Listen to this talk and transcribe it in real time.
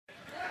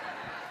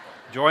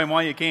Enjoy them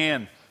while you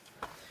can.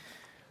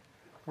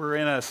 We're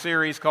in a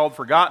series called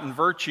Forgotten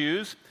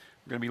Virtues.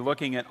 We're going to be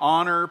looking at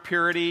honor,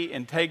 purity,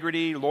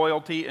 integrity,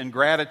 loyalty, and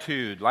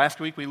gratitude.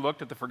 Last week we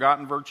looked at the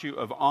forgotten virtue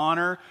of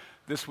honor.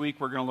 This week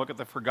we're going to look at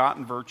the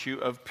forgotten virtue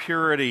of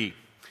purity.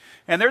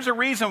 And there's a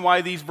reason why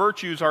these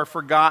virtues are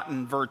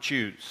forgotten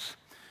virtues.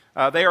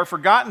 They are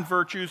forgotten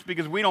virtues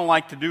because we don't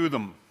like to do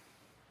them.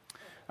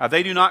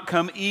 They do not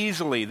come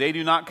easily. They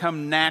do not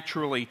come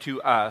naturally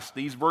to us.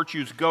 These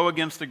virtues go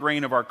against the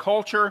grain of our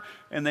culture,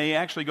 and they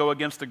actually go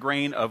against the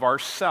grain of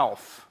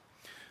ourself.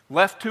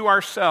 Left to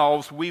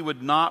ourselves, we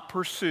would not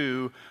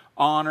pursue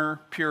honor,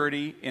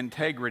 purity,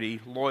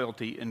 integrity,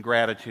 loyalty, and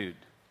gratitude.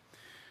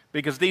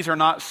 Because these are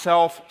not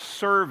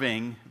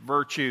self-serving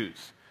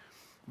virtues.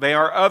 They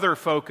are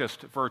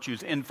other-focused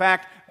virtues. In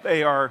fact,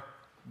 they are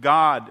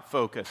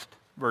God-focused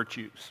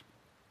virtues.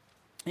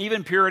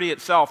 Even purity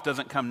itself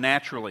doesn't come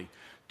naturally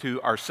to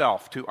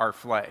ourself, to our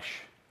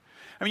flesh.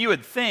 I mean, you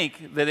would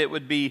think that it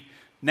would be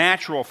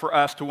natural for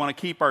us to want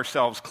to keep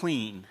ourselves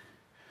clean,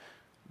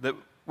 that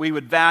we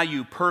would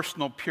value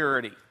personal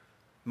purity,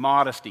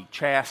 modesty,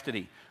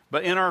 chastity.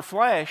 But in our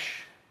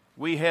flesh,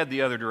 we head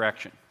the other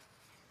direction.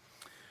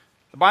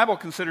 The Bible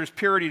considers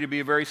purity to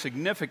be a very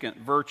significant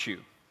virtue.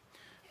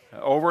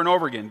 Over and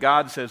over again,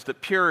 God says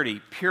that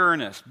purity,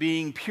 pureness,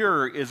 being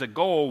pure is a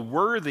goal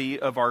worthy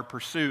of our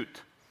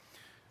pursuit.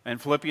 In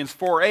Philippians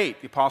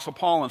 4:8, the Apostle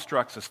Paul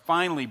instructs us,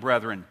 "Finally,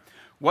 brethren,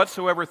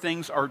 whatsoever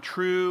things are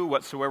true,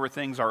 whatsoever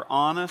things are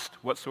honest,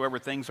 whatsoever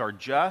things are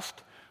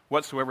just,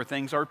 whatsoever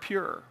things are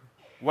pure,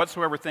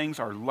 whatsoever things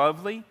are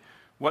lovely,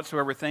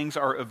 whatsoever things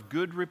are of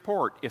good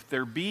report, if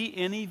there be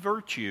any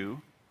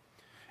virtue,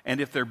 and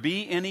if there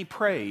be any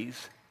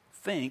praise,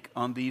 think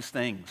on these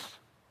things."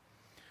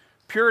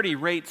 Purity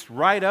rates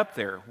right up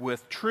there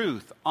with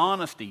truth,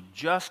 honesty,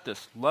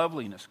 justice,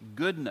 loveliness,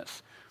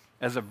 goodness,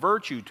 as a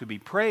virtue to be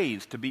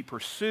praised, to be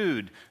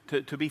pursued,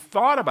 to be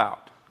thought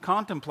about,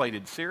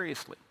 contemplated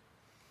seriously.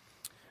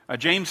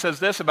 James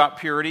says this about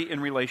purity in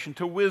relation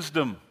to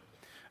wisdom.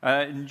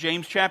 In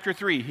James chapter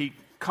 3, he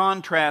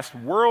contrasts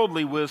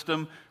worldly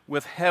wisdom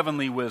with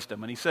heavenly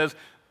wisdom. And he says,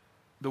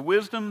 the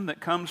wisdom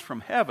that comes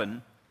from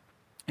heaven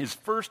is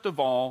first of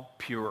all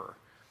pure,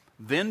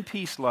 then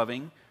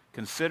peace-loving,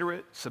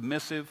 considerate,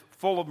 submissive,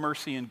 full of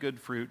mercy and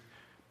good fruit,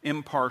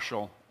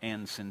 impartial,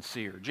 and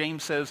sincere.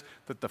 James says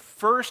that the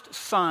first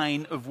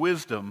sign of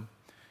wisdom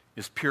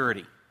is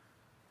purity.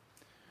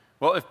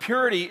 Well, if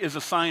purity is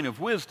a sign of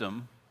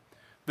wisdom,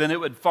 then it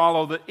would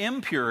follow that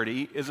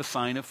impurity is a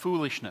sign of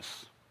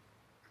foolishness.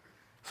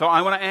 So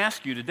I want to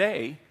ask you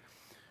today,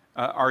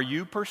 are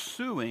you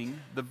pursuing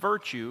the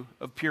virtue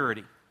of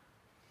purity?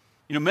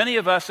 You know, many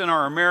of us in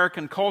our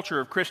American culture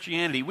of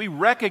Christianity, we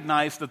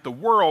recognize that the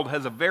world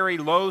has a very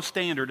low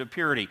standard of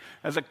purity.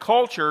 As a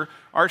culture,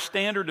 our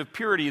standard of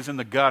purity is in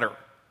the gutter.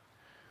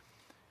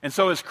 And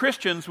so as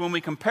Christians, when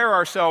we compare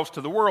ourselves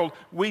to the world,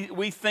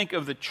 we think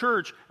of the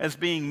church as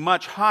being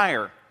much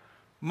higher,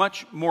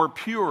 much more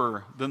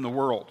pure than the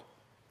world.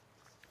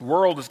 The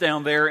world is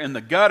down there in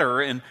the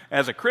gutter, and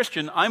as a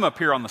Christian, I'm up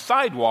here on the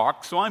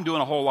sidewalk, so I'm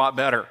doing a whole lot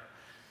better.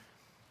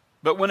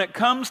 But when it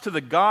comes to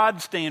the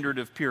God standard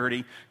of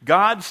purity,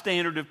 God's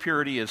standard of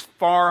purity is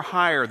far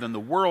higher than the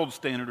world's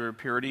standard of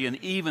purity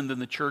and even than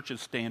the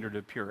church's standard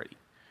of purity.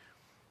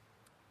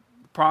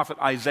 The prophet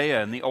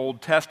Isaiah in the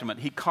Old Testament,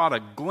 he caught a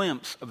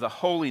glimpse of the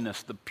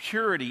holiness, the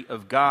purity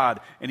of God,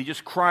 and he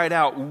just cried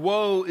out,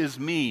 "Woe is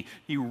me."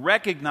 He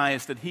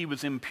recognized that he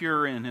was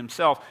impure in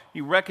himself.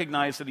 He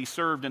recognized that he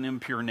served an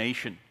impure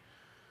nation.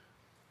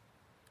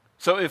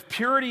 So if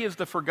purity is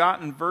the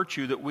forgotten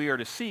virtue that we are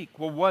to seek,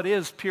 well, what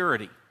is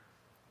purity?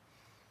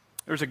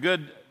 There's a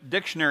good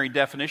dictionary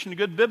definition, a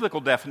good biblical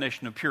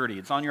definition of purity.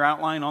 It's on your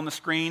outline on the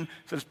screen.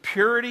 It says,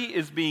 purity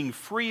is being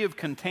free of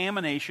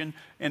contamination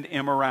and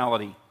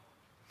immorality.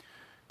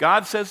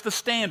 God says the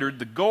standard,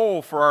 the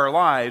goal for our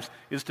lives,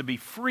 is to be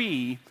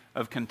free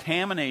of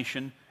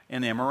contamination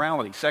and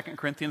immorality. 2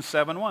 Corinthians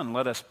 7:1,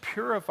 let us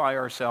purify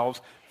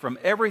ourselves from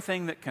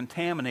everything that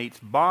contaminates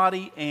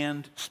body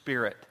and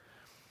spirit,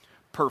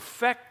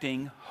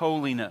 perfecting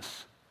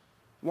holiness.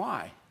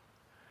 Why?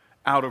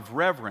 Out of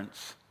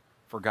reverence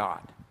for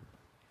God.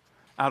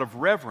 Out of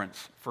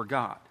reverence for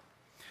God.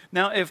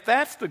 Now, if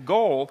that's the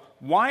goal,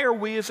 why are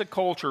we as a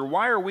culture,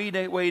 why are we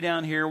way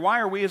down here? Why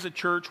are we as a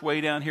church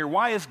way down here?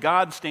 Why is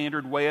God's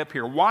standard way up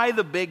here? Why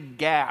the big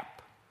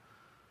gap?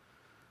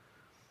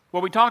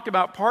 Well, we talked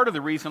about part of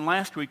the reason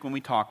last week when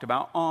we talked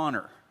about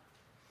honor.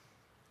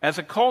 As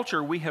a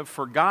culture, we have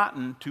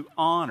forgotten to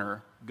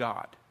honor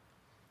God.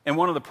 And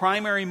one of the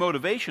primary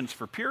motivations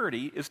for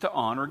purity is to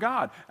honor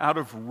God. Out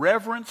of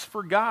reverence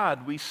for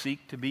God, we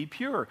seek to be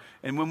pure.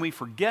 And when we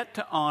forget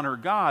to honor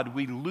God,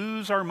 we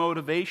lose our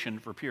motivation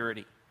for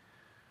purity.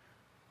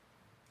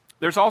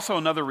 There's also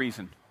another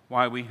reason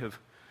why we have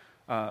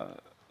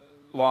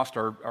lost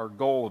our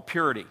goal of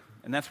purity,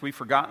 and that's we've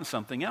forgotten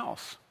something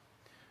else.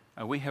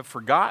 We have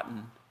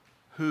forgotten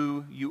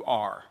who you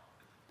are.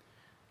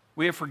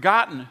 We have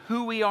forgotten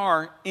who we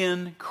are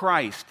in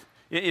Christ.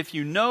 If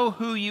you know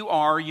who you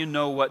are, you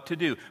know what to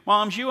do.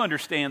 Moms, you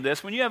understand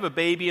this. When you have a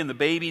baby and the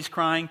baby's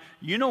crying,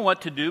 you know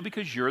what to do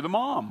because you're the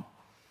mom.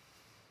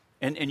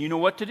 And you know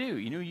what to do.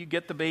 You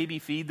get the baby,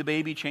 feed the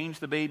baby, change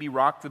the baby,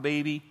 rock the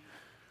baby.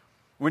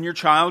 When your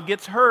child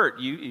gets hurt,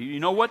 you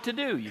know what to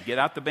do. You get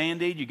out the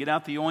Band-Aid, you get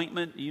out the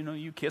ointment,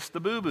 you kiss the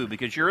boo-boo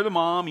because you're the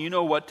mom, you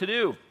know what to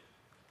do.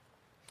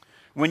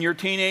 When your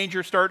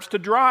teenager starts to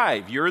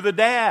drive, you're the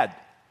dad.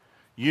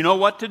 You know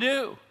what to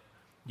do.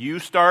 You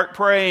start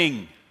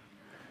praying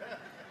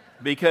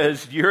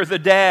because you're the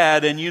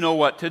dad and you know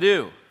what to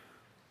do.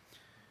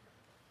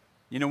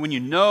 When you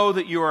know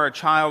that you are a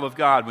child of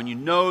God, when you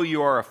know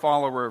you are a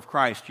follower of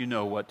Christ, you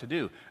know what to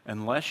do,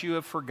 unless you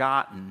have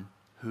forgotten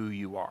who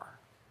you are.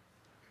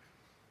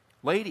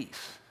 Ladies,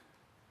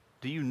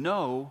 do you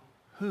know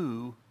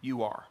who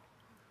you are?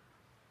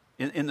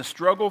 In the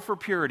struggle for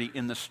purity,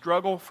 in the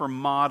struggle for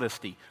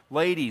modesty,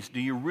 ladies, do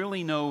you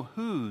really know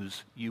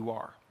whose you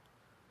are?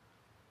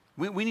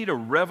 We need a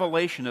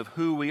revelation of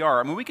who we are.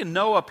 I mean, we can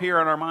know up here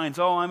in our minds,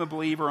 oh, I'm a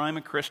believer, I'm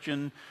a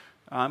Christian,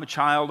 I'm a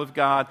child of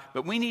God,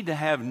 but we need to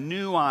have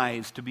new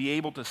eyes to be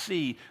able to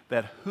see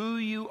that who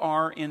you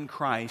are in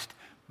Christ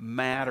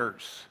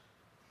matters.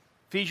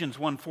 Ephesians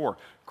 1:4,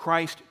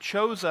 Christ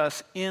chose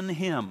us in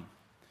Him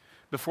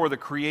before the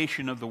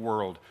creation of the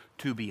world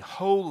to be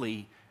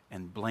holy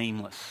and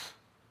blameless.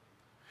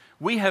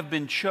 We have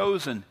been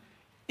chosen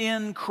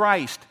in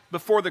Christ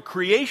before the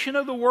creation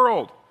of the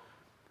world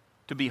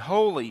to be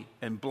holy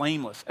and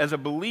blameless. As a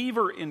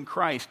believer in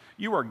Christ,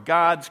 you are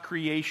God's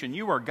creation.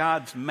 You are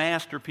God's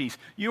masterpiece.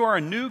 You are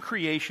a new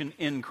creation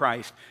in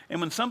Christ. And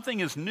when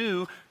something is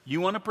new,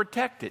 you want to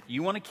protect it.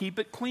 You want to keep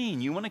it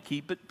clean. You want to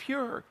keep it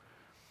pure.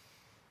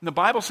 And the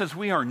Bible says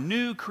we are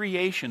new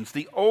creations.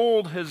 The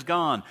old has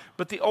gone,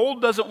 but the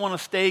old doesn't want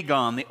to stay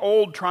gone. The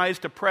old tries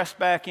to press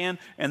back in,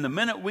 and the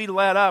minute we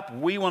let up,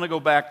 we want to go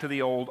back to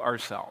the old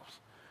ourselves.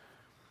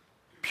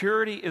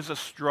 Purity is a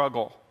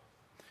struggle.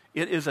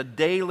 It is a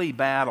daily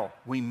battle.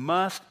 We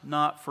must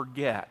not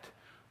forget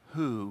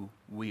who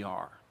we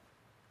are.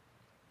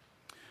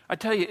 I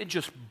tell you, it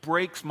just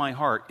breaks my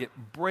heart. It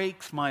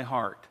breaks my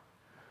heart.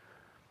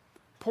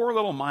 Poor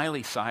little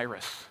Miley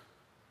Cyrus.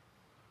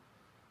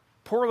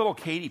 Poor little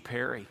Katy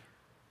Perry.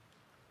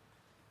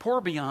 Poor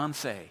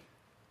Beyonce.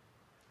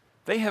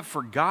 They have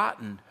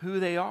forgotten who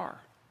they are.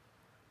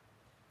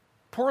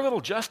 Poor little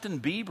Justin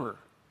Bieber.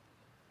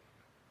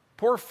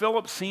 Poor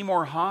Philip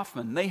Seymour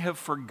Hoffman. They have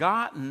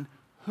forgotten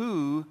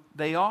who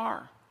they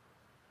are.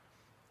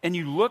 And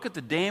you look at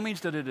the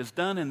damage that it has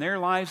done in their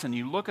lives, and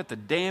you look at the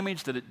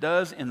damage that it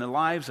does in the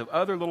lives of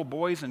other little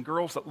boys and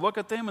girls that look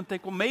at them and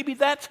think, well, maybe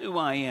that's who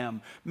I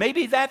am.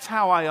 Maybe that's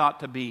how I ought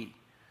to be.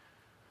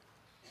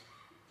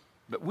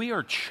 But we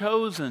are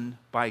chosen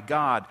by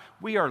God.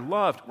 We are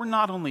loved. We're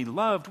not only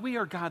loved, we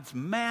are God's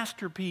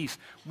masterpiece.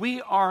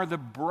 We are the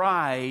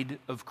bride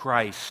of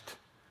Christ.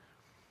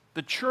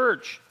 The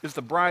church is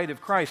the bride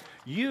of Christ.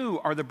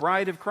 You are the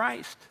bride of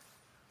Christ.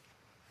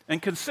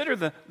 And consider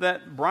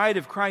that bride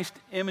of Christ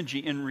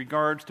imagery in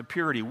regards to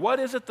purity. What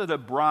is it that a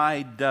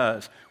bride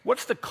does?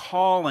 What's the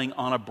calling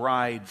on a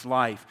bride's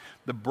life?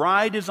 The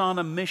bride is on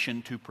a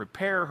mission to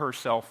prepare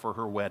herself for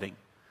her wedding.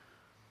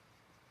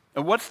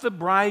 And what's the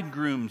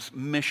bridegroom's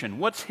mission?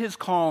 What's his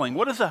calling?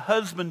 What does a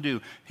husband do?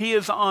 He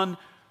is on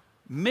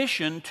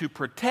mission to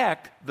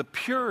protect the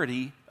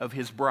purity of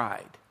his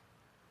bride.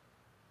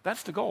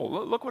 That's the goal.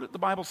 Look what the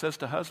Bible says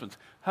to husbands.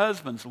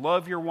 Husbands,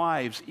 love your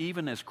wives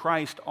even as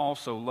Christ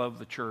also loved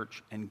the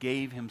church and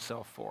gave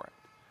himself for it,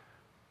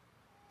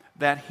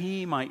 that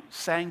he might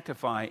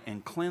sanctify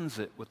and cleanse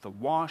it with the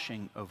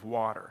washing of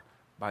water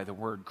by the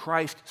word.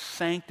 Christ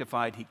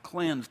sanctified, he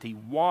cleansed, he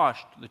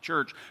washed the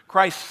church.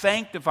 Christ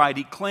sanctified,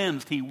 he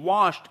cleansed, he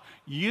washed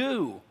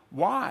you.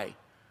 Why?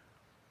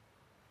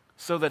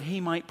 So that he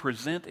might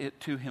present it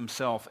to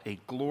himself a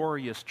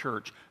glorious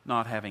church,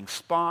 not having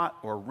spot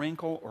or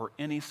wrinkle or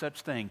any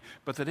such thing,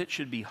 but that it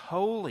should be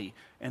holy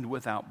and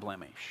without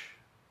blemish.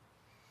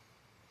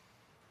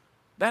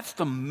 That's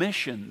the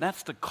mission,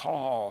 that's the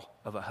call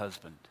of a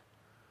husband,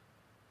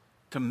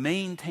 to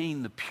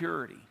maintain the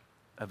purity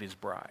of his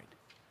bride.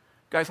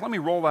 Guys, let me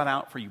roll that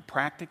out for you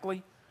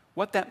practically.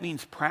 What that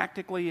means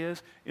practically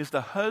is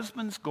the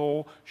husband's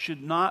goal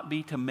should not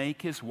be to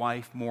make his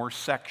wife more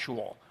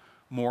sexual,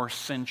 more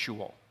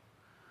sensual.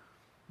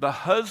 The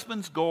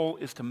husband's goal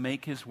is to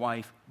make his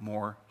wife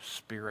more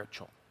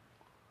spiritual.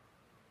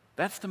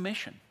 That's the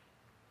mission.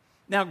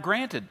 Now,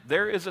 granted,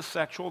 there is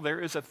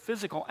a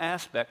physical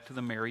aspect to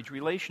the marriage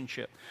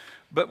relationship.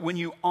 But when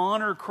you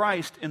honor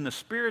Christ in the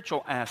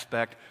spiritual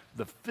aspect,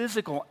 the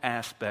physical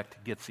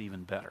aspect gets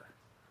even better.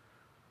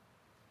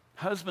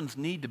 Husbands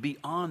need to be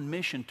on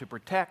mission to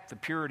protect the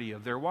purity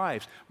of their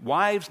wives.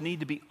 Wives need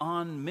to be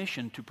on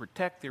mission to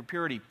protect their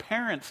purity.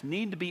 Parents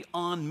need to be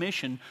on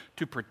mission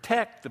to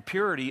protect the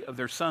purity of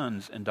their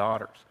sons and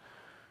daughters.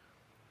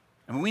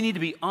 And we need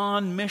to be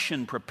on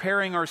mission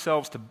preparing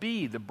ourselves to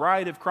be the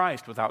bride of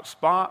Christ without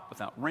spot,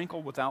 without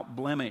wrinkle, without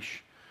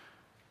blemish.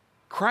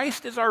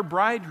 Christ is our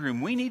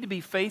bridegroom. We need to be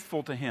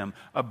faithful to him.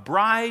 A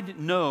bride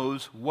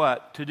knows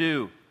what to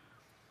do.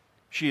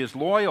 She is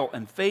loyal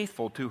and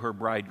faithful to her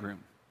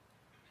bridegroom.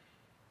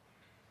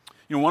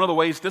 You know, one of the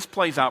ways this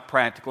plays out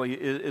practically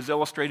is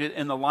illustrated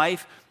in the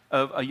life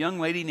of a young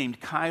lady named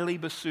Kylie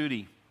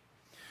Basutti.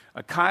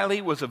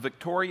 Kylie was a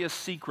Victoria's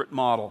Secret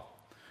model,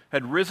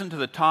 had risen to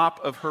the top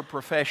of her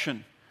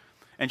profession,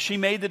 and she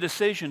made the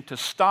decision to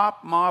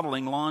stop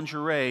modeling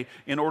lingerie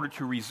in order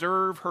to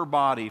reserve her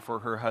body for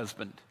her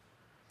husband.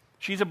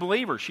 She's a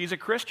believer. She's a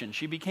Christian.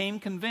 She became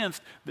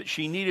convinced that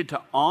she needed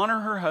to honor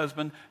her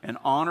husband and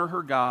honor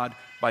her God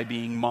by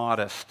being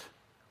modest.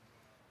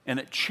 And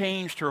it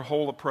changed her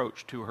whole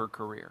approach to her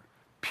career.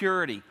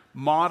 Purity,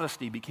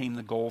 modesty became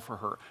the goal for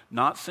her,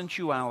 not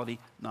sensuality,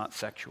 not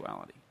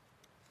sexuality.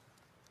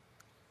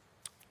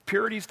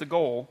 Purity's the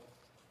goal.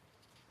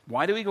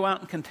 Why do we go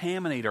out and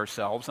contaminate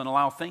ourselves and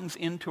allow things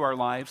into our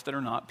lives that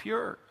are not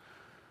pure?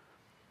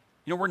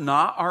 You know, we're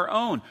not our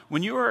own.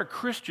 When you are a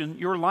Christian,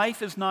 your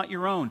life is not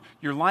your own.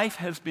 Your life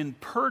has been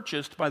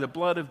purchased by the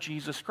blood of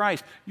Jesus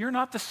Christ. You're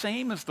not the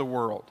same as the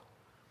world.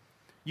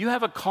 You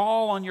have a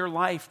call on your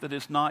life that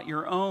is not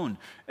your own.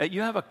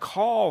 You have a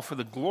call for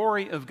the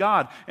glory of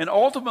God. And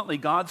ultimately,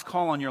 God's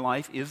call on your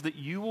life is that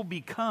you will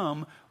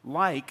become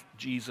like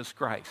Jesus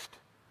Christ.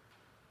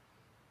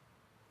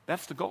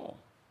 That's the goal.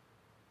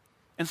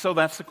 And so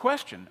that's the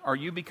question. Are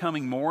you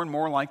becoming more and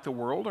more like the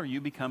world? Or are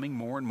you becoming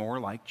more and more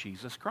like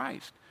Jesus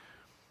Christ?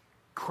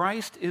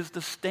 Christ is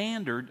the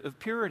standard of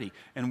purity,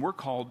 and we're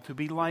called to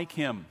be like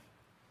him.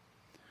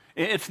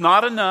 It's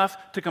not enough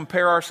to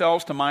compare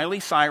ourselves to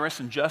Miley Cyrus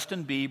and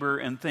Justin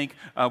Bieber and think,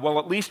 well,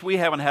 at least we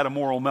haven't had a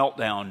moral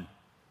meltdown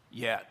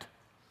yet.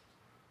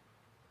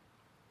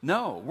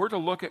 No, we're to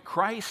look at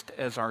Christ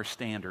as our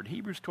standard.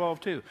 Hebrews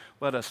 12:2.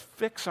 Let us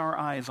fix our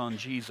eyes on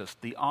Jesus,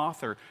 the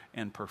author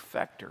and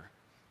perfecter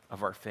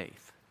of our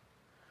faith.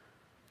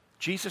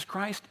 Jesus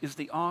Christ is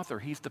the author.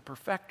 He's the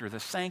perfecter, the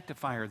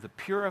sanctifier, the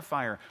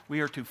purifier. We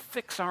are to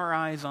fix our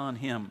eyes on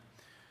him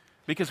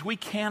because we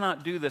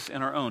cannot do this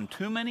in our own.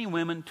 Too many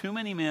women, too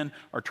many men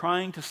are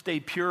trying to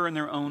stay pure in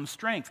their own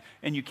strength,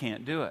 and you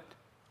can't do it.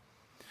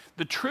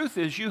 The truth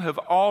is you have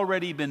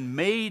already been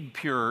made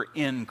pure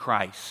in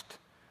Christ.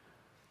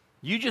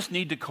 You just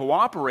need to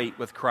cooperate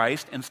with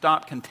Christ and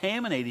stop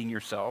contaminating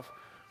yourself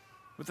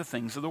with the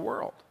things of the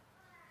world.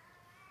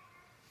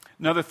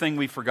 Another thing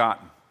we've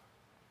forgotten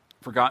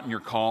your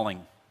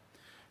calling.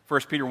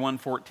 1 Peter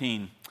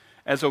 1:14.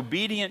 As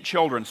obedient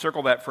children,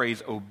 circle that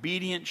phrase,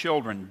 obedient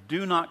children,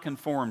 do not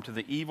conform to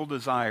the evil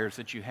desires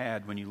that you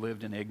had when you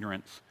lived in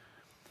ignorance.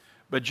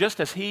 But just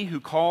as he who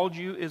called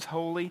you is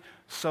holy,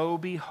 so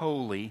be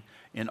holy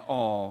in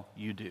all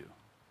you do.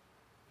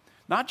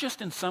 Not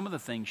just in some of the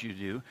things you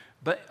do,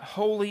 but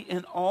holy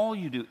in all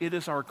you do. It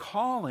is our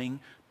calling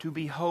to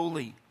be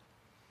holy.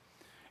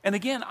 And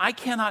again, I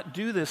cannot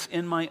do this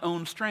in my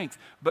own strength,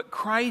 but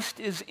Christ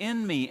is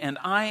in me and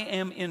I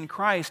am in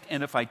Christ.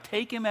 And if I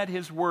take him at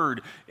his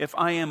word, if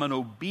I am an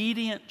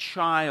obedient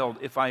child,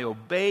 if I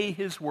obey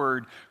his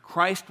word,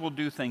 Christ will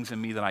do things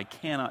in me that I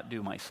cannot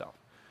do myself.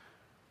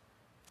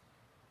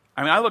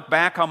 I mean, I look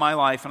back on my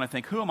life and I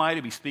think, who am I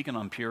to be speaking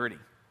on purity?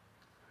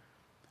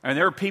 I mean,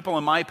 there are people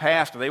in my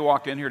past, if they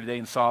walked in here today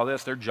and saw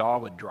this, their jaw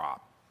would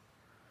drop.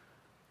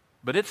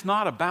 But it's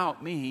not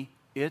about me,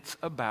 it's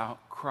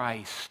about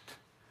Christ.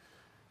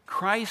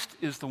 Christ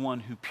is the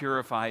one who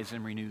purifies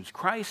and renews.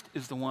 Christ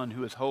is the one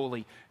who is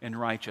holy and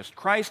righteous.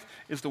 Christ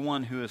is the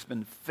one who has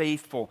been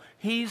faithful.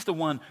 He's the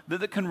one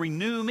that can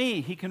renew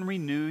me. He can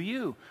renew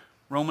you.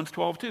 Romans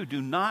 12:2,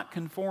 do not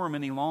conform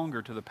any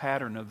longer to the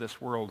pattern of this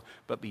world,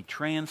 but be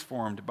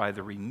transformed by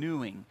the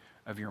renewing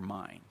of your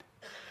mind.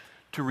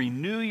 To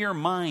renew your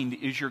mind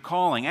is your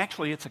calling.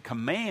 Actually, it's a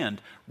command.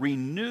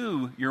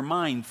 Renew your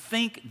mind.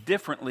 Think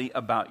differently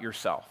about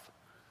yourself.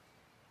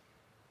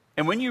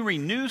 And when you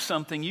renew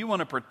something, you want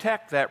to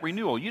protect that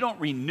renewal. You don't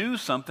renew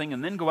something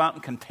and then go out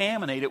and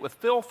contaminate it with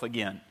filth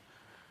again.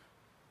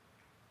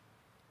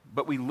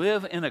 But we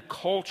live in a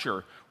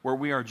culture where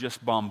we are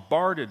just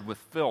bombarded with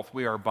filth.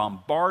 We are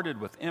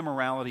bombarded with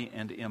immorality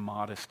and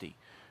immodesty.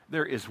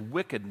 There is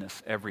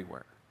wickedness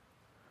everywhere.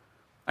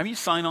 I mean, you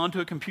sign on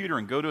to a computer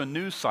and go to a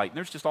news site, and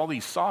there's just all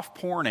these soft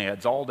porn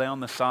ads all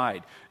down the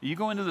side. You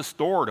go into the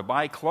store to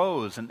buy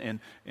clothes, and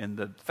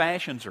the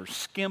fashions are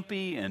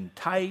skimpy and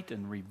tight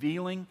and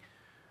revealing.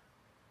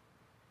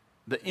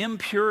 The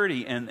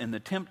impurity and the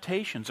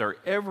temptations are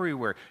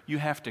everywhere. You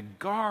have to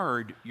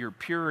guard your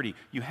purity.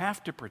 You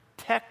have to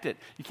protect it.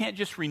 You can't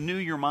just renew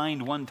your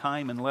mind one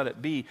time and let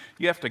it be.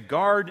 You have to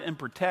guard and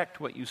protect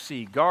what you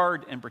see.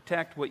 Guard and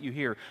protect what you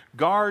hear.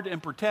 Guard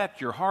and protect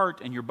your heart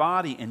and your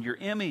body and your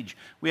image.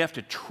 We have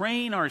to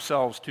train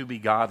ourselves to be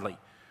godly.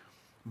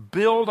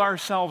 Build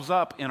ourselves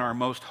up in our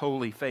most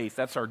holy faith.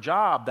 That's our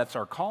job. That's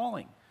our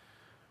calling.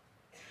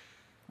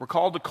 We're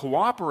called to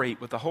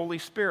cooperate with the Holy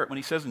Spirit. When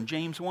he says in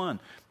James 1,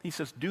 he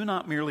says, do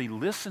not merely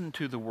listen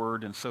to the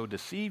word and so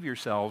deceive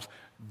yourselves.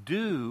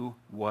 Do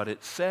what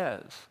it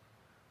says.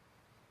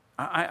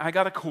 I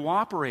got to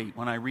cooperate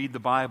when I read the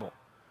Bible.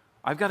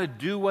 I've got to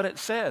do what it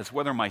says,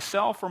 whether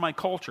myself or my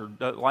culture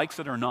likes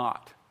it or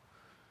not.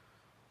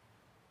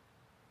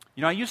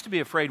 You know, I used to be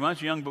afraid, when I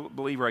was a young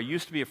believer, I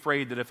used to be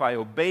afraid that if I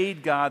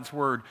obeyed God's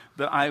word,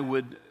 that I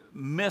would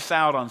miss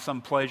out on some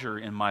pleasure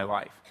in my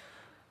life.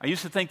 I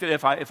used to think that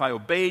if I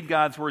obeyed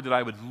God's word, that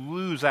I would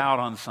lose out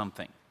on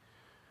something.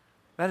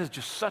 That is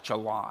just such a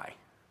lie.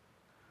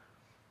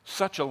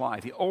 Such a lie.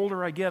 The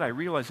older I get, I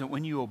realize that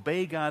when you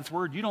obey God's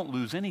word, you don't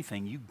lose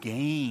anything. You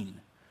gain.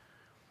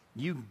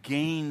 You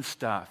gain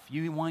stuff.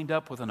 You wind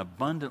up with an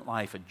abundant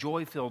life, a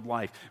joy-filled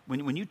life.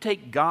 When you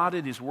take God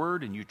at His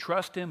word and you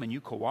trust Him and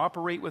you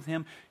cooperate with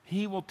Him,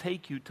 He will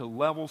take you to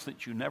levels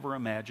that you never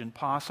imagined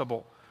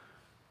possible.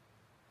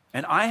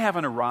 And I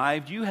haven't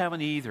arrived, you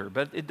haven't either,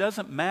 but it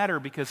doesn't matter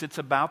because it's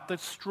about the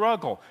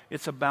struggle.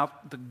 It's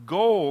about the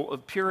goal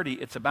of purity.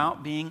 It's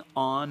about being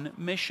on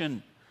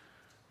mission.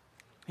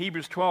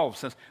 Hebrews 12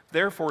 says,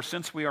 "Therefore,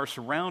 since we are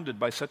surrounded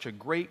by such a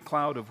great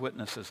cloud of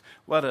witnesses,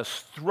 let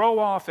us throw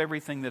off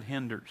everything that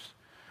hinders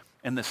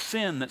and the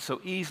sin that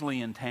so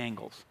easily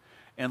entangles,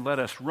 and let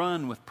us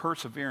run with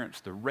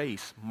perseverance the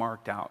race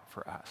marked out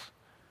for us."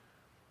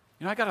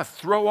 You know, I got to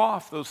throw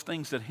off those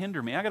things that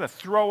hinder me. I got to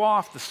throw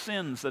off the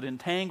sins that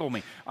entangle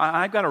me.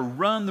 I've got to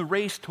run the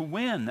race to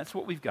win. That's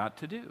what we've got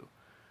to do.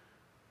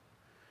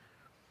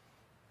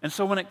 And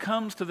so when it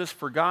comes to this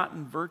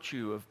forgotten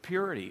virtue of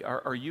purity,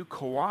 are you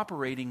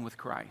cooperating with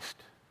Christ?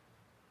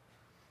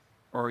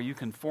 Or are you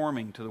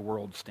conforming to the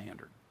world's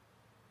standard?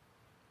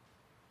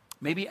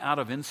 Maybe out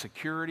of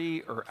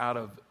insecurity or out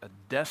of a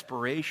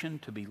desperation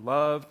to be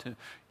loved,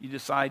 you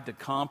decide to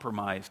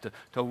compromise,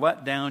 to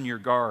let down your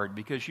guard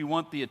because you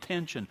want the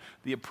attention,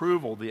 the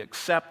approval, the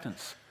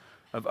acceptance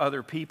of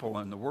other people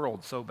in the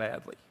world so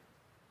badly.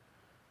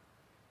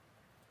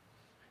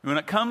 When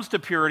it comes to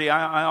purity,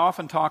 I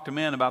often talk to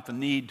men about the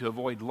need to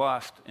avoid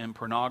lust and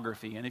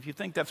pornography. And if you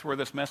think that's where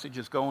this message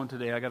is going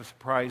today, I got a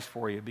surprise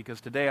for you, because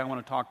today I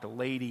want to talk to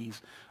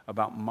ladies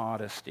about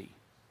modesty.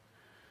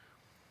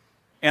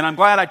 And I'm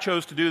glad I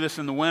chose to do this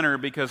in the winter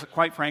because,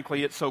 quite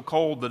frankly, it's so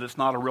cold that it's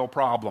not a real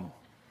problem.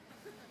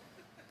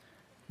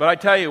 But I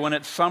tell you, when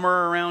it's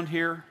summer around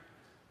here,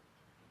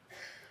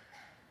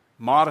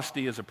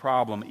 modesty is a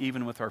problem,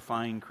 even with our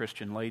fine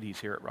Christian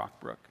ladies here at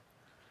Rockbrook.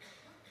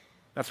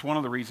 That's one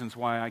of the reasons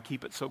why I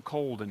keep it so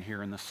cold in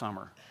here in the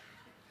summer.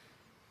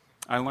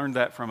 I learned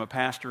that from a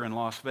pastor in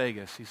Las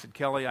Vegas. He said,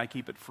 "Kelly, I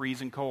keep it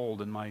freezing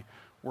cold in my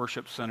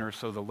worship center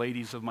so the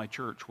ladies of my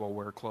church will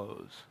wear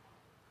clothes."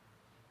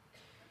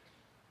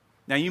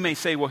 Now you may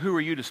say, well, who are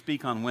you to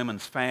speak on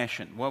women's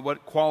fashion? Well,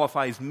 what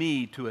qualifies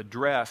me to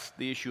address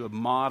the issue of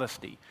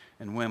modesty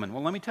in women?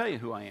 Well, let me tell you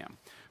who I am.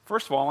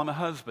 First of all, I'm a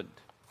husband.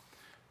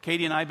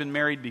 Katie and I have been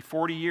married to be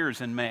 40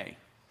 years in May.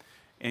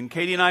 And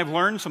Katie and I have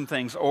learned some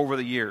things over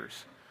the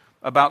years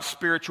about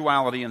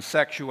spirituality and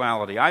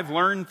sexuality. I've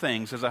learned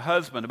things as a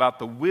husband about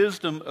the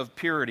wisdom of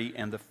purity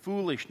and the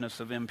foolishness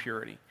of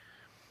impurity.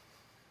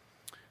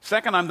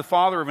 Second, I'm the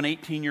father of an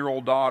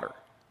 18-year-old daughter.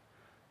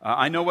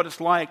 I know what it's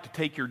like to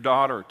take your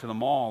daughter to the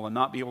mall and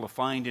not be able to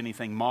find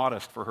anything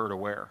modest for her to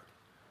wear.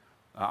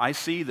 I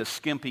see the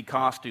skimpy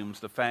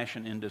costumes the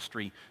fashion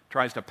industry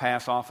tries to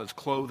pass off as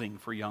clothing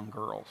for young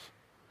girls.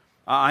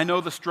 I know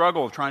the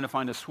struggle of trying to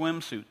find a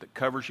swimsuit that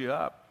covers you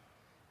up.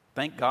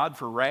 Thank God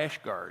for rash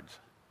guards.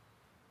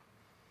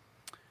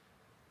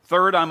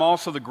 Third, I'm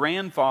also the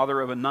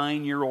grandfather of a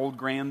 9-year-old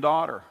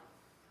granddaughter.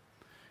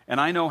 And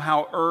I know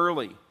how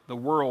early the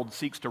world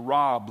seeks to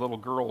rob little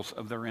girls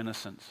of their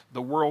innocence.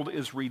 The world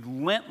is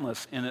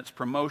relentless in its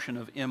promotion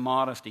of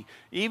immodesty,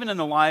 even in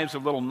the lives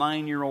of little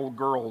 9-year-old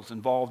girls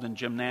involved in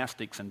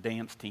gymnastics and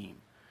dance team.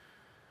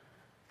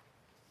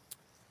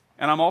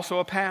 And I'm also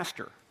a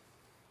pastor.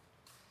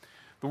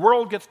 The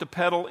world gets to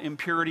peddle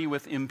impurity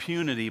with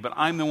impunity, but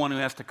I'm the one who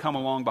has to come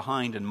along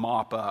behind and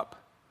mop up.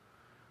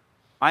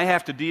 I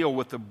have to deal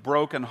with the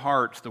broken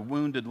hearts, the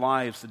wounded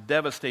lives, the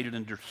devastated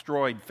and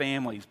destroyed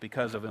families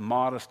because of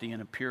immodesty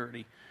and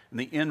impurity, and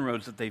the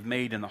inroads that they've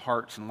made in the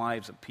hearts and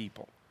lives of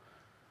people.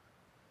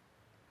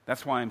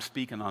 That's why I'm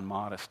speaking on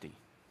modesty.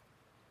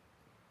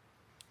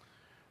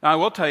 Now, I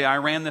will tell you, I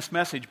ran this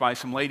message by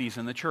some ladies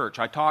in the church.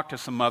 I talked to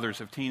some mothers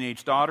of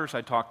teenage daughters.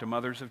 I talked to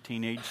mothers of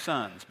teenage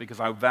sons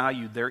because I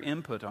valued their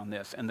input on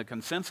this. And the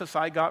consensus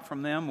I got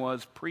from them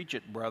was, preach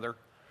it, brother.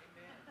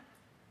 Amen.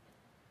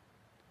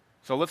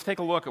 So let's take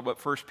a look at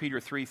what 1 Peter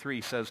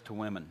 3:3 says to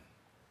women.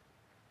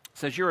 It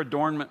says, your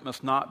adornment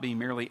must not be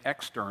merely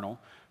external,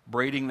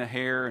 braiding the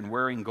hair and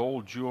wearing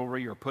gold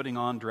jewelry or putting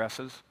on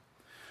dresses,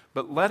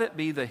 but let it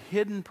be the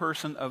hidden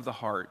person of the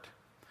heart,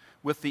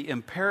 with the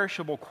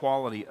imperishable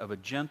quality of a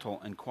gentle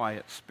and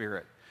quiet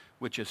spirit,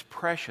 which is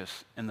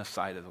precious in the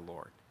sight of the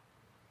Lord.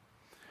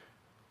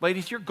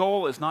 Ladies, your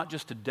goal is not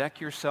just to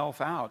deck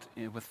yourself out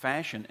with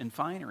fashion and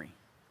finery.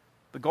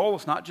 The goal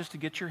is not just to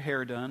get your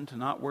hair done, to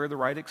not wear the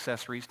right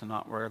accessories, to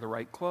not wear the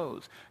right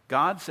clothes.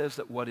 God says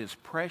that what is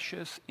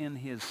precious in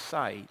His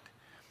sight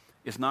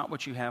is not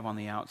what you have on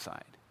the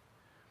outside.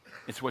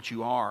 It's what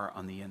you are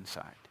on the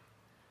inside.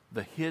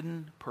 The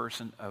hidden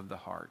person of the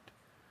heart.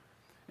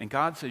 And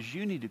God says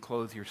you need to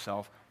clothe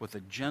yourself with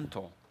a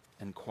gentle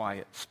and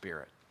quiet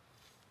spirit.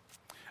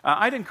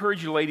 I'd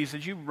encourage you, ladies,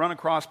 as you run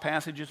across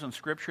passages in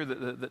Scripture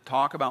that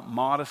talk about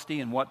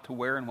modesty and what to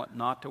wear and what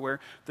not to wear,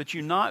 that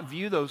you not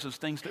view those as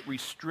things that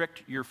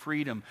restrict your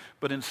freedom,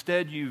 but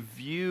instead you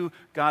view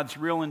God's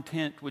real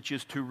intent, which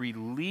is to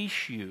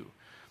release you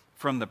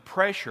from the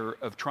pressure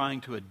of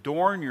trying to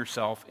adorn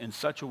yourself in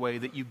such a way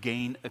that you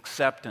gain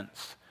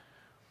acceptance.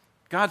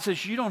 God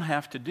says you don't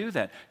have to do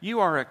that.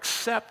 You are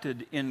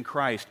accepted in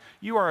Christ.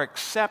 You are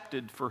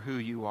accepted for who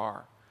you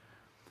are.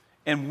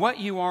 And what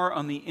you are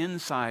on the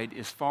inside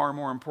is far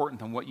more important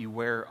than what you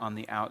wear on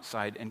the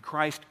outside. And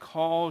Christ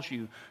calls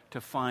you to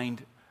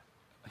find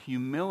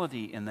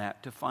humility in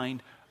that, to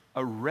find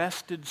a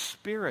rested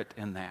spirit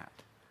in that,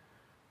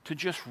 to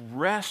just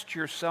rest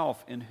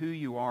yourself in who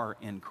you are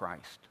in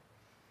Christ.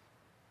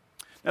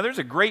 Now, there's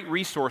a great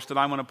resource that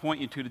I want to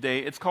point you to today.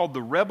 It's called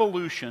the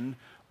Revolution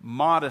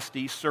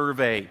Modesty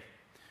Survey.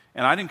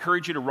 And I'd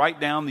encourage you to write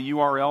down the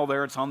URL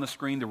there. It's on the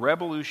screen, the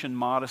Revolution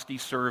Modesty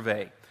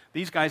Survey.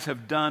 These guys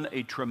have done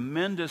a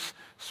tremendous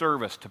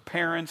service to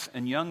parents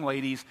and young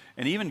ladies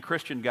and even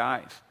Christian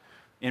guys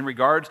in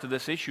regards to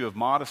this issue of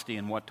modesty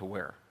and what to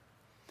wear.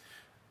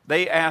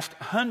 They asked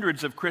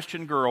hundreds of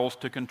Christian girls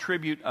to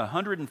contribute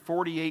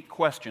 148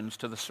 questions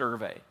to the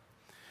survey.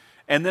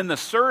 And then the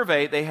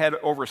survey, they had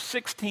over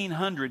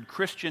 1,600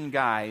 Christian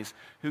guys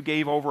who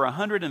gave over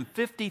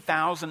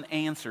 150,000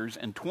 answers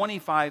and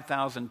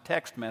 25,000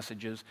 text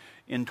messages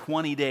in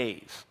 20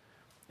 days.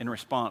 In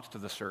response to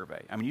the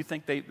survey. I mean, you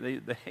think they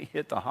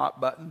hit the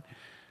hot button?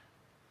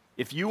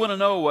 If you want to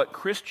know what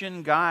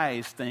Christian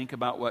guys think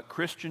about what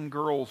Christian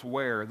girls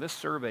wear, this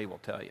survey will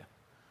tell you.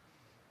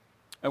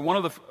 And one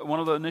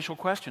of the initial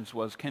questions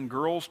was, can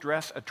girls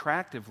dress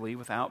attractively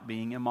without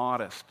being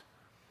immodest?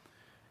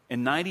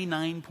 And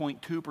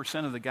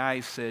 99.2% of the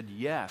guys said,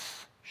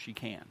 yes, she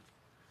can.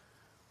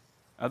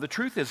 The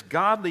truth is,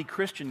 godly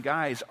Christian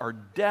guys are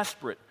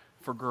desperate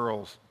for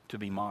girls to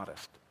be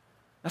modest.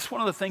 That's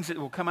one of the things that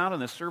will come out in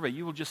this survey.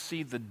 You will just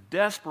see the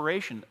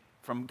desperation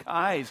from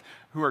guys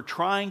who are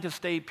trying to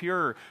stay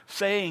pure,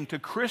 saying to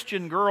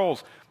Christian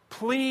girls,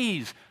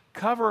 please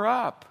cover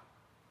up.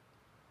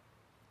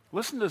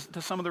 Listen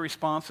to some of the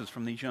responses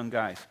from these young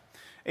guys.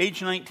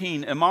 Age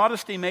 19,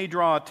 immodesty may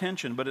draw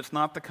attention, but it's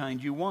not the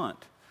kind you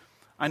want.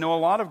 I know a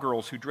lot of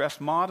girls who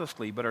dress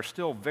modestly, but are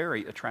still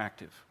very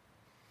attractive.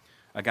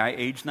 A guy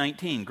age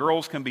 19,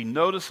 girls can be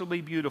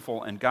noticeably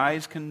beautiful and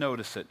guys can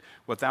notice it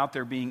without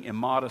there being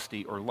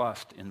immodesty or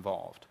lust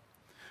involved.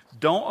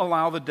 Don't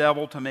allow the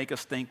devil to make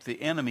us think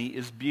the enemy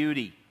is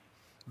beauty.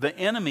 The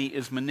enemy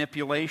is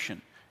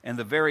manipulation and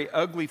the very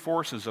ugly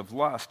forces of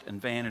lust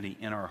and vanity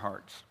in our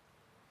hearts.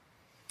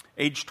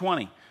 Age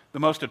 20, the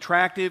most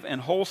attractive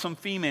and wholesome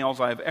females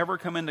I have ever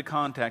come into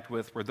contact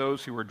with were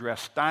those who were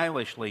dressed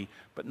stylishly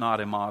but not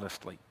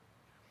immodestly.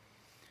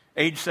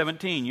 Age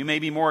 17, you may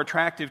be more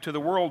attractive to the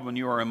world when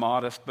you are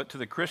immodest, but to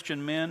the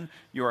Christian men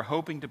you are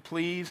hoping to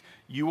please,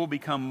 you will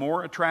become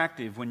more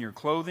attractive when your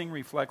clothing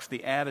reflects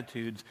the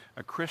attitudes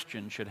a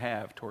Christian should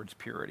have towards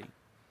purity.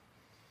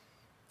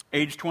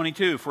 Age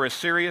 22, for a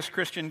serious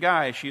Christian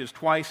guy, she is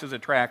twice as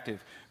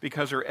attractive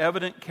because her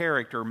evident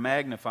character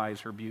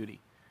magnifies her beauty.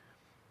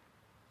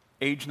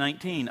 Age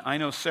 19, I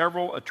know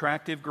several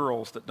attractive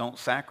girls that don't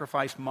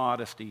sacrifice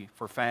modesty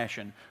for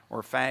fashion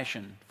or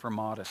fashion for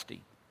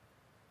modesty.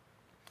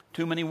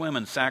 Too many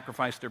women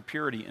sacrifice their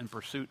purity in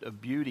pursuit of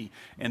beauty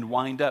and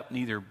wind up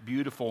neither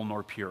beautiful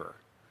nor pure.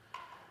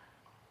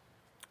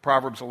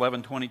 Proverbs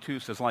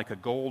 11:22 says, like a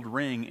gold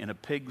ring in a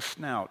pig's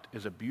snout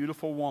is a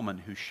beautiful woman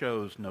who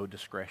shows no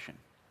discretion.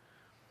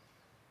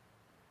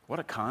 What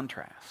a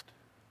contrast.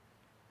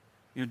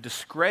 You know,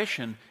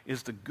 discretion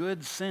is the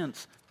good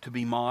sense to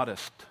be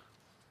modest.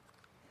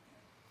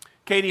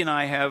 Katie and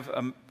I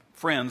have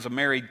friends, a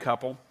married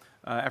couple.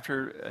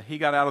 After he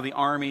got out of the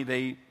Army,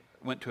 they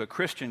went to a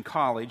Christian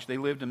college. They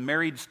lived in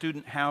married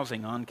student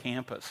housing on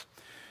campus.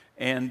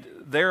 And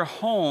their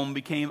home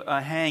became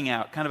a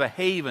hangout, kind of a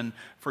haven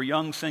for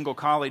young single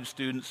college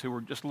students who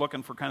were just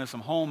looking for kind of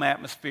some home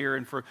atmosphere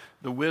and for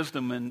the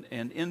wisdom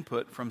and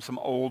input from some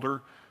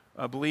older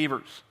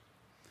believers.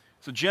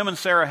 So Jim and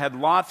Sarah had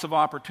lots of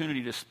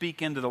opportunity to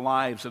speak into the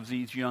lives of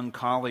these young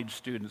college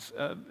students,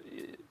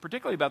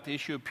 particularly about the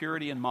issue of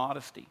purity and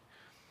modesty.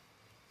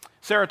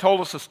 Sarah told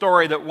us a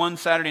story that one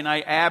Saturday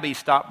night, Abby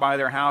stopped by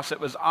their house.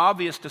 It was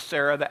obvious to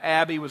Sarah that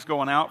Abby was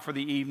going out for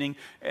the evening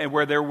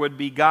where there would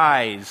be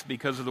guys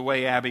because of the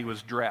way Abby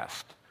was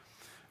dressed.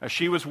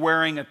 She was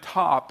wearing a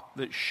top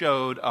that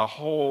showed a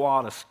whole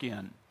lot of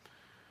skin.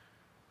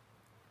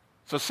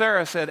 So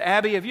Sarah said,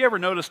 Abby, have you ever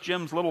noticed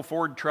Jim's little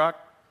Ford truck?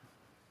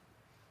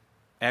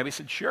 Abby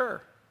said,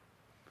 sure.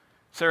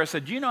 Sarah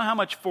said, do you know how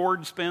much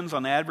Ford spends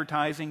on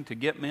advertising to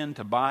get men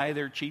to buy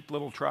their cheap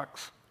little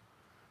trucks?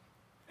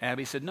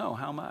 Abby said, no,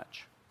 how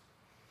much?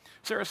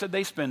 Sarah said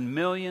they spend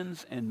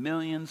millions and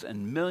millions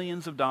and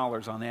millions of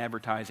dollars on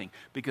advertising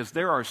because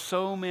there are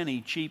so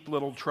many cheap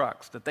little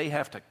trucks that they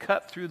have to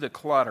cut through the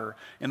clutter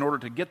in order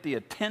to get the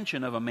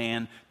attention of a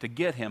man to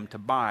get him to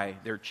buy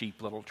their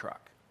cheap little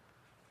truck.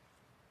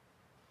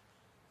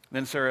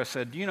 Then Sarah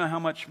said, do you know how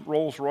much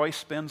Rolls-Royce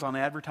spends on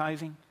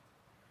advertising?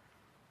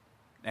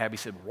 Abby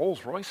said,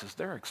 Rolls Royces,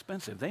 they're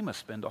expensive. They must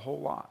spend a whole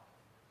lot.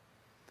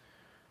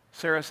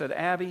 Sarah said,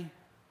 Abby,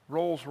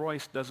 Rolls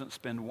Royce doesn't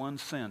spend 1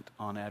 cent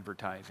on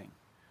advertising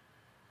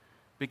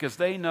because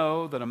they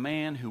know that a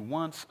man who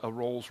wants a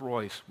Rolls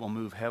Royce will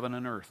move heaven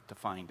and earth to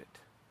find it.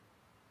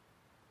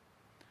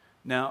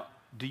 Now,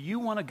 do you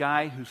want a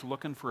guy who's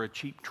looking for a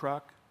cheap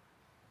truck,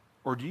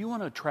 or do you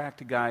want to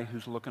attract a guy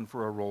who's looking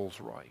for a Rolls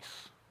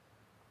Royce?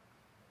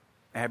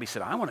 Abby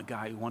said, I want a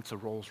guy who wants a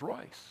Rolls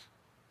Royce.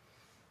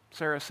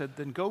 Sarah said,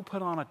 then go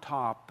put on a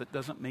top that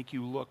doesn't make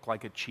you look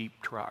like a cheap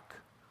truck.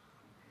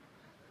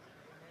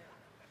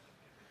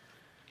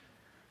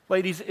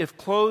 Ladies, if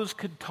clothes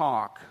could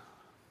talk,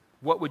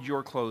 what would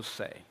your clothes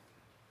say?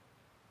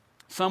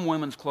 Some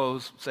women's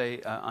clothes say,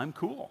 I'm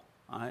cool.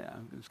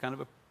 There's kind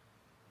of a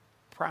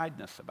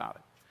prideness about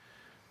it.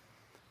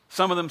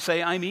 Some of them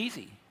say, I'm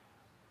easy.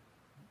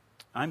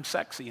 I'm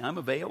sexy. I'm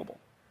available.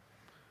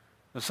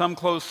 Some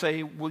clothes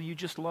say, will you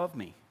just love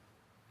me?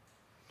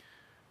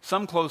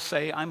 Some clothes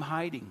say, I'm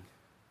hiding.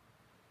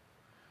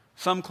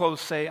 Some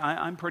clothes say,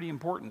 I'm pretty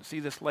important. See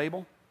this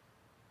label?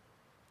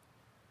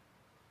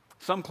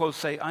 Some clothes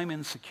say, I'm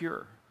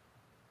insecure.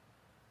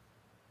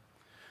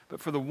 But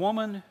for the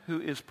woman who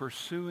is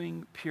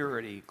pursuing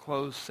purity,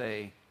 clothes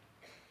say,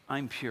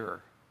 I'm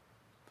pure.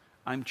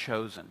 I'm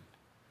chosen.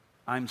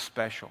 I'm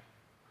special.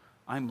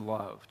 I'm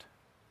loved.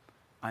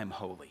 I'm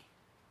holy.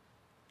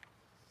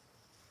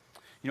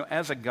 You know,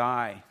 as a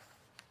guy,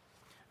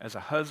 as a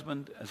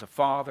husband, as a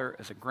father,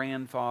 as a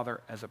grandfather,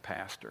 as a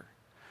pastor,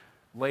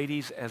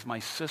 ladies, as my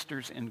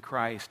sisters in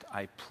Christ,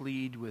 I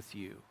plead with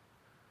you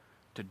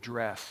to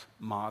dress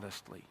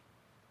modestly.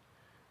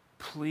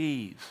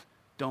 Please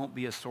don't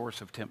be a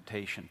source of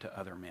temptation to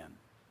other men.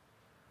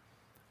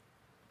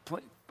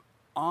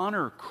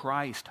 Honor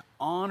Christ.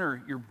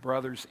 Honor your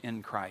brothers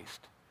in Christ.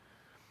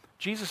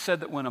 Jesus said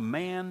that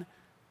when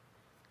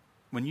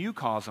you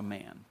cause a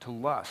man to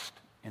lust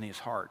in his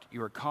heart,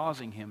 you are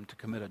causing him to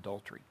commit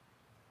adultery.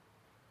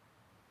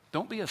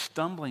 Don't be a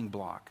stumbling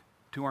block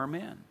to our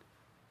men.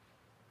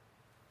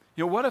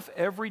 You know, what if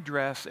every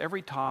dress,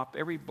 every top,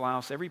 every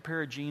blouse, every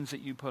pair of jeans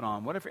that you put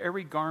on, what if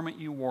every garment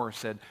you wore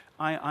said,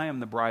 I am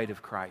the bride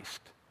of Christ?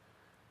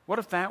 What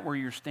if that were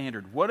your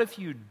standard? What if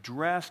you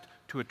dressed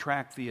to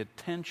attract the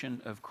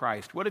attention of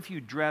Christ? What if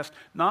you dressed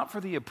not for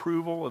the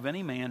approval of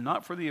any man,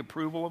 not for the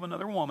approval of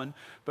another woman,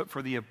 but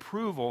for the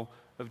approval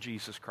of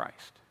Jesus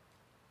Christ?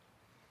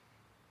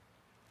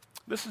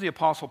 This is the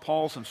Apostle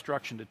Paul's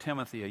instruction to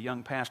Timothy, a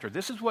young pastor.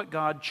 This is what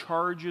God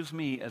charges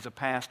me as a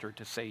pastor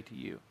to say to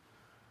you.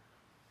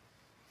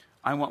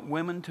 I want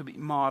women to be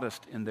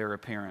modest in their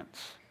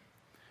appearance.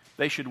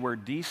 They should wear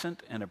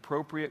decent and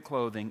appropriate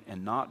clothing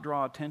and not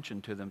draw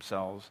attention to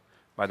themselves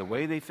by the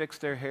way they fix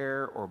their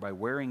hair or by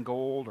wearing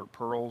gold or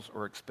pearls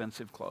or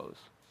expensive clothes.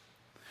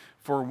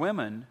 For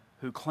women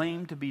who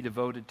claim to be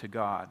devoted to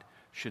God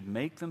should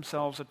make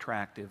themselves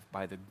attractive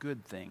by the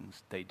good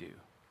things they do.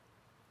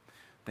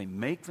 They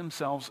make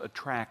themselves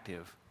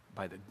attractive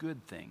by the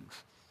good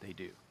things they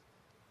do.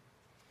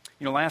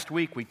 You know, last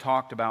week we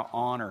talked about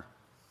honor.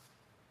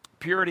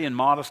 Purity and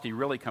modesty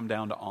really come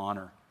down to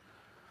honor.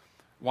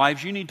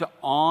 Wives, you need to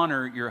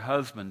honor your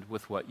husband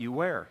with what you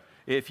wear.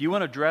 If you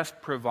want to dress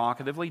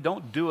provocatively,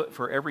 don't do it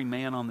for every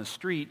man on the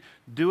street.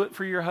 Do it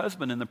for your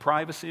husband in the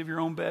privacy of your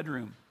own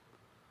bedroom.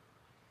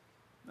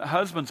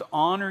 Husbands,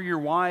 honor your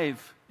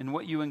wife in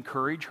what you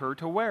encourage her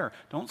to wear.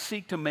 Don't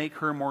seek to make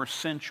her more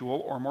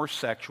sensual or more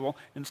sexual.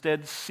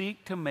 Instead,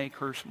 seek to make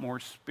her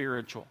more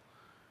spiritual.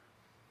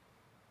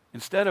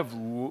 Instead of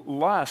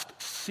lust,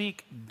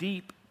 seek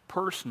deep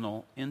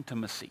personal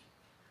intimacy.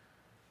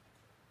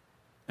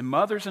 And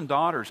mothers and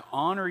daughters,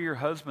 honor your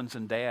husbands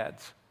and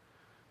dads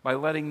by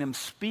letting them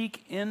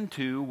speak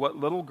into what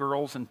little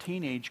girls and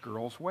teenage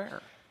girls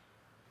wear.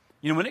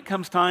 You know, when it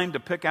comes time to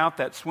pick out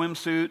that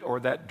swimsuit or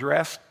that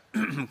dress,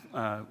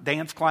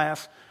 dance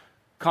class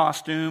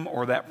costume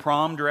or that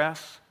prom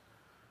dress,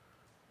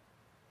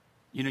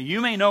 you know,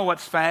 you may know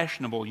what's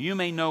fashionable, you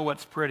may know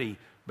what's pretty,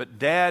 but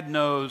dad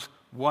knows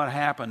what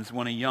happens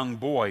when a young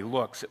boy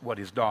looks at what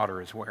his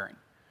daughter is wearing.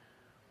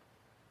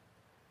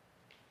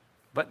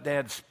 Let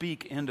dad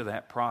speak into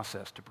that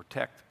process to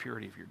protect the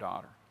purity of your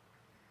daughter.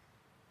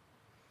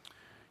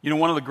 You know,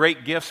 one of the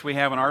great gifts we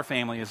have in our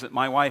family is that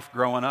my wife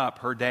growing up,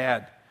 her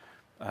dad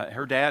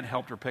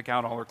helped her pick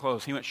out all her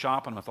clothes. He went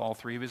shopping with all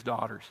 3 of his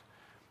daughters.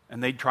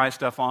 And they'd try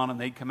stuff on and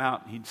they'd come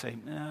out and he'd say,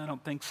 I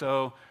don't think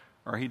so.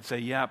 Or he'd say,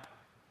 yep,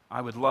 I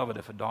would love it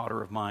if a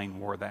daughter of mine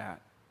wore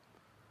that.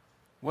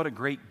 What a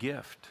great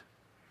gift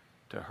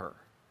to her.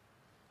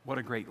 What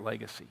a great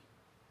legacy.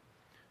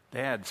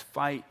 Dads,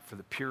 fight for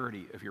the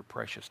purity of your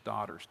precious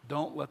daughters.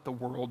 Don't let the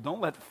world, don't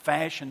let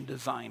fashion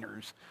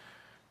designers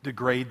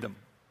degrade them.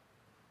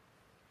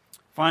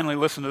 Finally,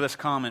 listen to this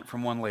comment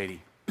from one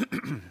lady.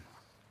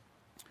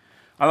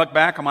 I look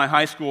back on my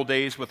high school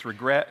days with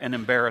regret and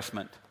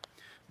embarrassment.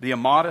 The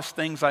immodest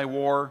things I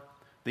wore,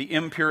 the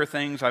impure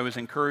things I was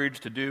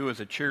encouraged to do as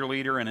a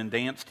cheerleader and in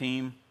dance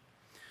team.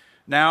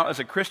 Now, as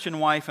a Christian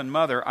wife and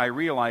mother, I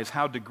realize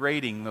how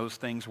degrading those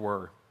things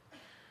were.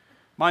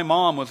 My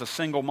mom was a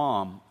single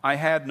mom. I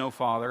had no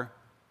father.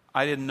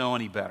 I didn't know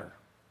any better.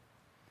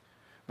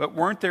 But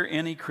weren't there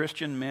any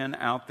Christian men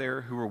out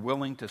there who were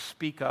willing to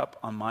speak up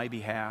on my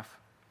behalf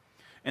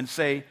and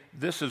say,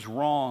 this is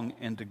wrong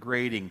and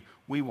degrading.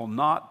 We will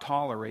not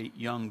tolerate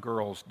young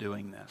girls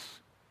doing this?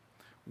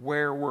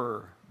 Where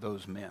were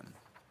those men?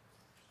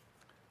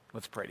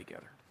 Let's pray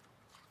together.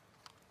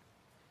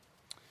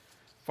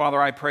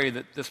 Father, I pray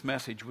that this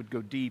message would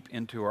go deep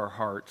into our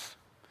hearts,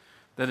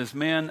 that as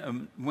men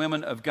and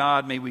women of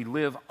God, may we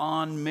live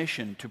on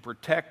mission to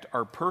protect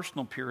our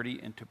personal purity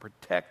and to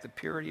protect the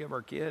purity of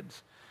our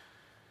kids.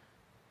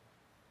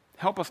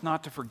 Help us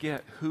not to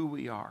forget who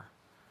we are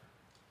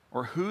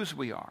or whose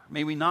we are.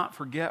 May we not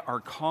forget our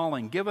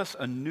calling. Give us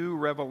a new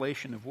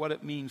revelation of what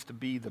it means to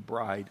be the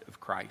bride of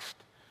Christ.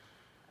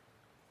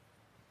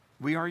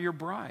 We are your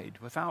bride,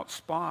 without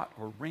spot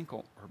or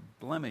wrinkle or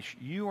blemish.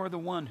 You are the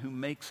one who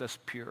makes us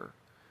pure.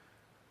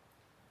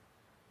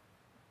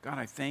 God,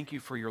 I thank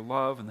you for your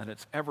love and that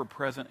it's ever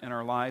present in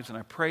our lives. And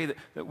I pray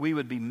that we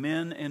would be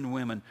men and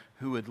women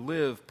who would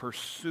live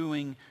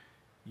pursuing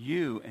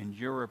you and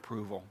your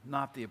approval,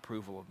 not the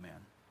approval of men.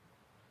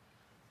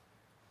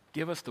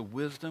 Give us the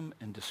wisdom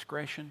and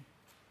discretion.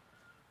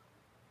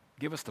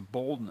 Give us the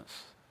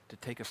boldness to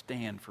take a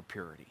stand for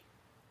purity.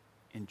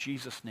 In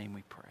Jesus' name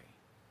we pray.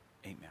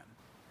 Amen.